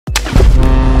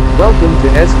Welcome to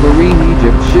S Marine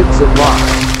Egypt Ship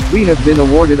Supply. We have been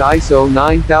awarded ISO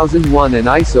 9001 and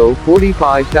ISO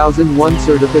 45001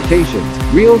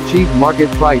 certifications. Real cheap market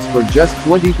price for just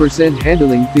 20%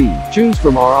 handling fee. Choose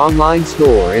from our online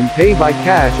store and pay by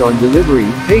cash on delivery,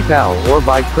 PayPal or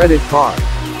by credit card.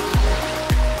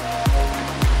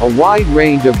 A wide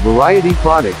range of variety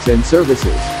products and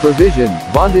services, provision,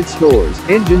 bonded stores,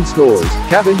 engine stores,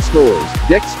 cabin stores,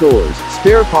 deck stores,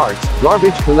 spare parts,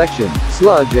 garbage collection,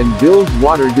 sludge and bilge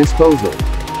water disposal.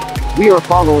 We are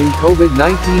following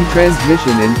COVID-19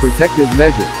 transmission and protective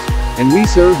measures. And we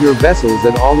serve your vessels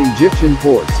at all Egyptian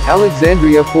ports: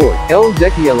 Alexandria Port,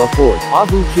 Dekhiela Port,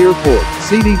 Abu Qir Port,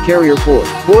 Sidi Kerir Port,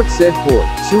 Port Said Port,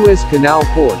 Suez Canal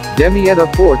Port,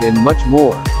 Damietta Port and much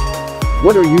more.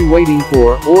 What are you waiting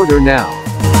for? Order now.